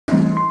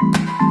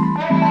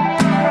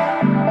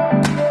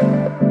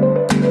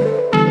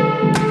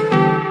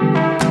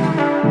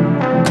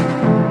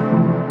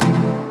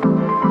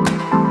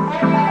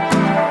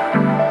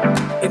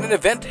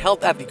event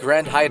held at the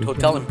Grand Hyatt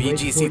Hotel in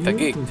BGC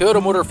Taguig, Toyota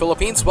Motor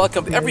Philippines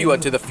welcomed everyone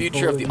to the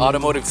future of the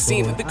automotive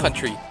scene in the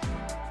country.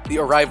 The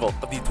arrival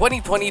of the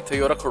 2020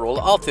 Toyota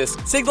Corolla Altis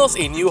signals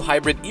a new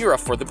hybrid era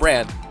for the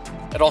brand.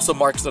 It also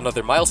marks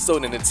another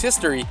milestone in its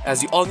history,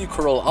 as the all-new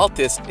Corolla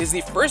Altis is the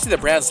first in the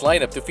brand's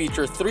lineup to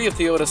feature 3 of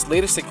Toyota's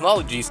latest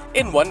technologies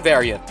in one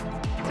variant.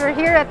 We're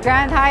here at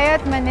Grand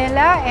Hyatt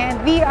Manila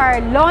and we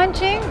are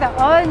launching the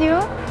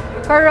all-new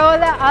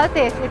Corolla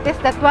Altis. It is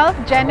the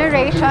 12th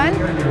generation.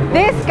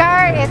 This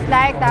car is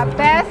like the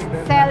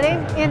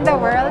best-selling in the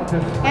world,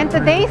 and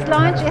today's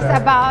launch is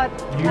about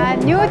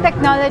new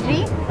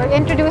technology. We're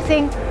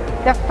introducing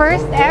the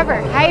first ever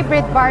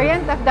hybrid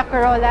variant of the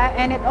Corolla,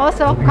 and it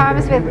also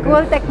comes with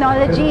cool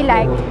technology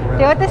like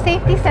Toyota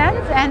Safety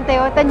Sense and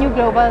Toyota New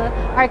Global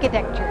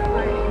Architecture.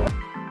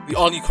 The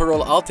all-new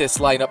Corolla Altis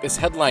lineup is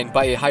headlined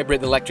by a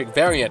hybrid electric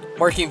variant,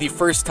 marking the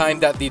first time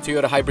that the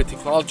Toyota hybrid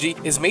technology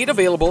is made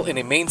available in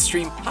a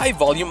mainstream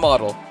high-volume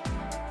model.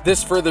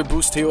 This further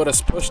boosts Toyota's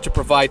push to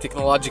provide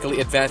technologically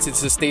advanced and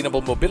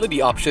sustainable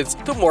mobility options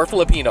to more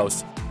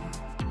Filipinos.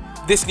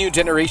 This new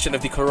generation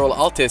of the Corolla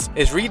Altis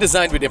is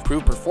redesigned with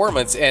improved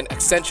performance and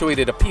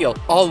accentuated appeal,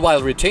 all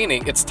while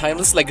retaining its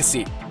timeless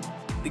legacy.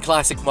 The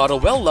classic model,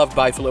 well loved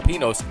by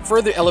Filipinos,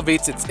 further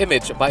elevates its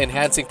image by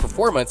enhancing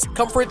performance,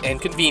 comfort, and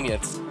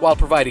convenience, while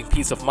providing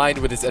peace of mind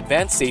with its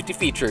advanced safety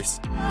features.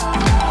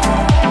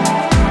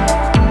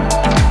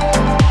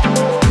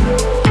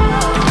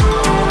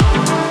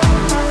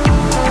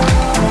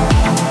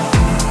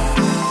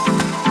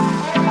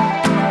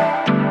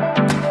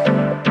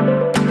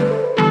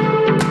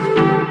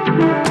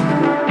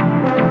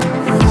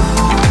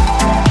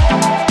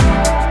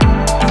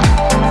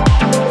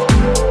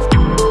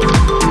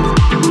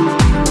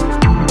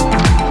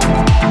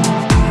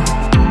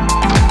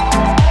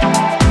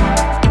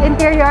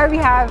 We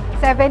have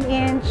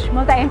 7-inch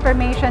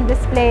multi-information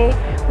display.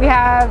 We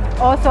have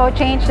also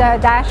changed the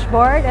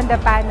dashboard and the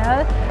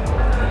panel.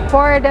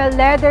 For the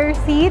leather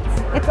seats,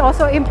 it's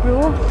also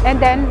improved. And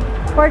then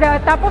for the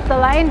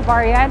top-of-the-line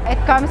variant,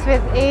 it comes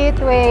with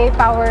 8-way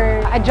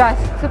power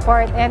adjust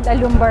support and a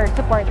lumbar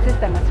support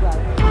system as well.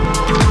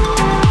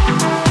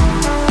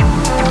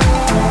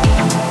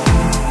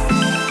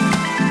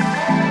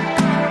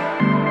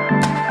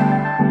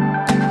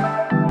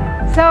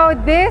 So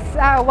this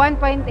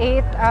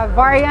 1.8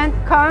 variant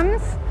comes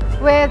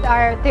with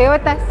our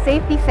Toyota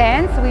Safety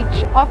Sense,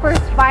 which offers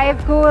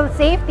 5 cool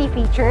safety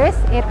features.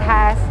 It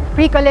has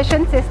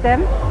pre-collision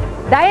system,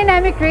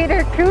 dynamic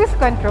radar cruise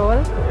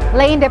control,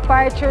 lane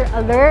departure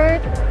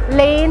alert,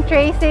 lane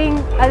tracing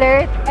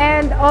alert,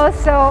 and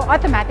also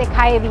automatic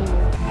high beam.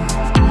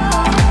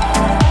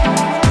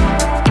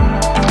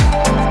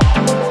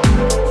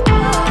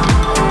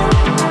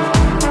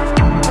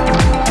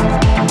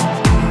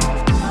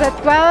 The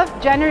 12th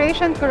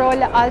generation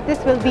Corolla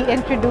Altis will be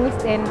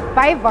introduced in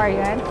 5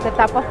 variants. The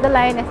top of the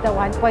line is the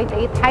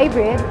 1.8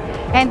 hybrid,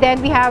 and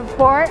then we have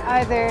 4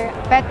 other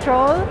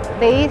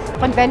petrol-based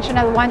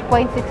conventional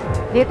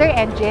 1.6-liter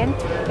engine.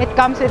 It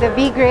comes with a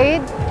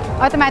V-grade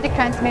automatic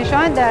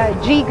transmission, the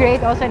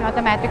G-grade also an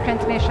automatic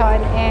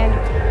transmission, and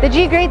the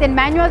G-grade in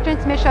manual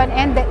transmission,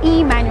 and the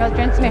E-manual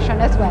transmission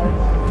as well.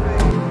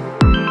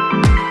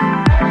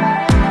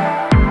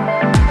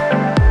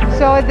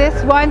 So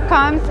this one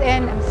comes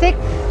in 6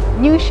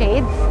 new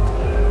shades.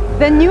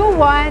 The new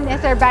one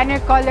is our banner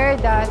color,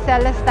 the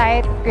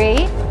Celestite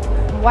Gray,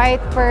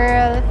 White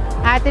Pearl,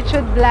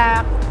 Attitude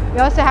Black. We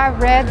also have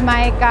Red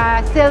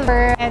Mica,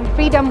 Silver, and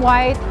Freedom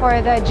White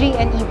for the G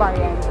and E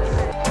variants.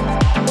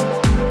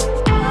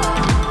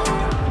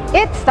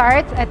 It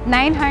starts at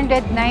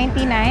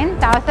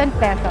 999,000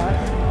 pesos,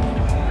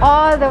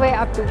 all the way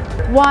up to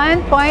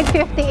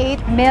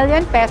 1.58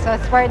 million pesos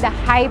for the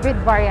hybrid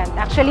variant.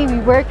 Actually, we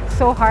worked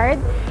so hard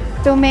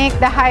to make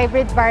the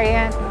hybrid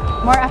variant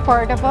more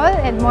affordable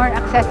and more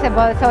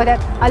accessible so that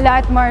a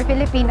lot more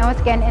Filipinos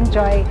can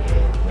enjoy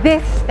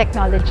this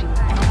technology.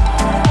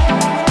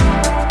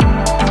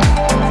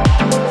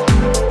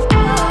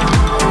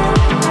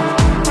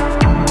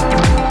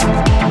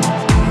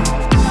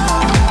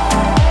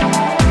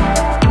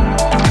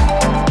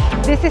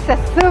 This is a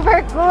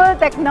super cool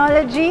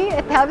technology.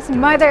 It helps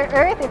Mother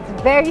Earth. It's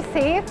very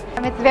safe.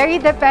 It's very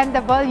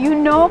dependable. You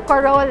know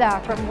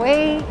Corolla from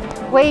way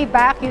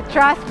back. You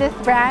trust this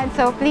brand.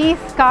 So please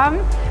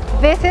come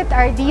visit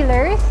our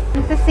dealers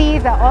to see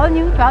the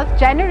all-new 12th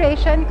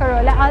generation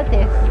Corolla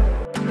Altis.